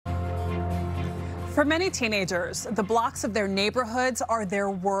For many teenagers, the blocks of their neighborhoods are their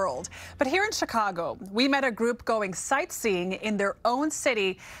world. But here in Chicago, we met a group going sightseeing in their own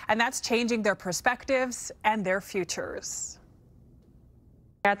city, and that's changing their perspectives and their futures.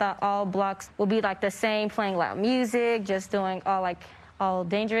 I thought all blocks would be like the same, playing loud music, just doing all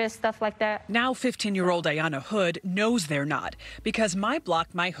dangerous stuff like that. Now 15-year-old Ayanna Hood knows they're not, because My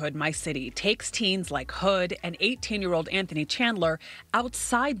Block, My Hood, My City takes teens like Hood and 18-year-old Anthony Chandler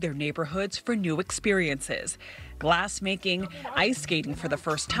outside their neighborhoods for new experiences. Glass making, ice skating for the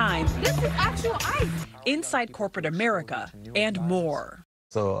first time. This is actual ice. Inside corporate America, and more.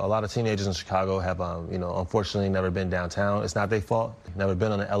 So a lot of teenagers in Chicago have, unfortunately never been downtown. It's not their fault. Never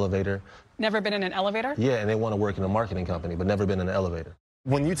been on an elevator. Never been in an elevator? Yeah, and they want to work in a marketing company, but never been in an elevator.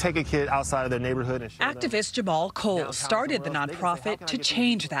 When you take a kid outside of their neighborhood and show Activist Jamal Cole started the nonprofit to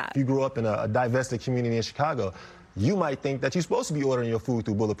change that. If you grew up in a divested community in Chicago, you might think that you're supposed to be ordering your food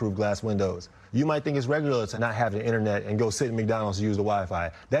through bulletproof glass windows. You might think it's regular to not have the internet and go sit in McDonald's to use the Wi-Fi.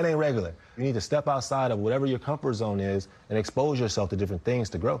 That ain't regular. You need to step outside of whatever your comfort zone is and expose yourself to different things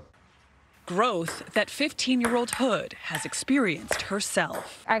to grow. Growth that 15-year-old Hood has experienced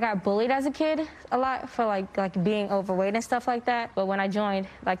herself. I got bullied as a kid a lot for like being overweight and stuff like that. But when I joined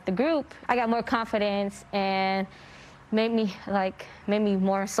the group, I got more confidence and made me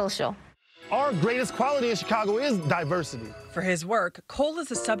more social. Our greatest quality in Chicago is diversity. For his work, Cole is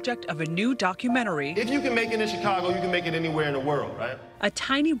the subject of a new documentary. If you can make it in Chicago, you can make it anywhere in the world, right? A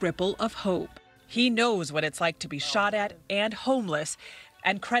tiny ripple of hope. He knows what it's like to be shot at and homeless,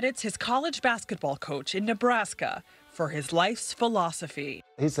 and credits his college basketball coach in Nebraska for his life's philosophy.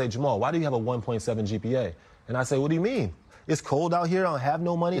 He'd say, Jamal, why do you have a 1.7 GPA? And I say, what do you mean? It's cold out here, I don't have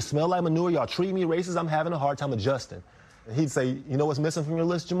no money, it smell like manure, y'all treat me racist, I'm having a hard time adjusting. And he'd say, you know what's missing from your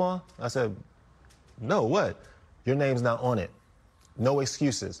list, Jamal? I said, no, what? Your name's not on it. No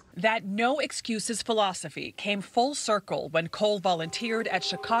excuses. That no excuses philosophy came full circle when Cole volunteered at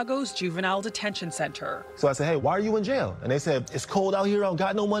Chicago's Juvenile Detention Center. So I said, hey, why are you in jail? And they said, it's cold out here, I don't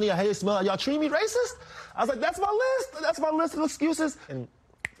got no money, I hate it smell, y'all treat me racist? I was like, that's my list. That's my list of excuses. And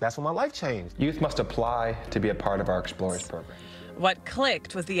that's when my life changed. Youth must apply to be a part of our Explorers program. What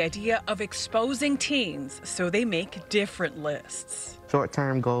clicked was the idea of exposing teens so they make different lists.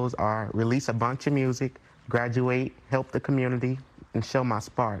 Short-term goals are release a bunch of music, graduate, help the community, and show my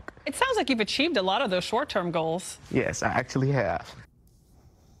spark. It sounds like you've achieved a lot of those short-term goals. Yes, I actually have.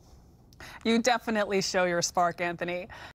 You definitely show your spark, Anthony.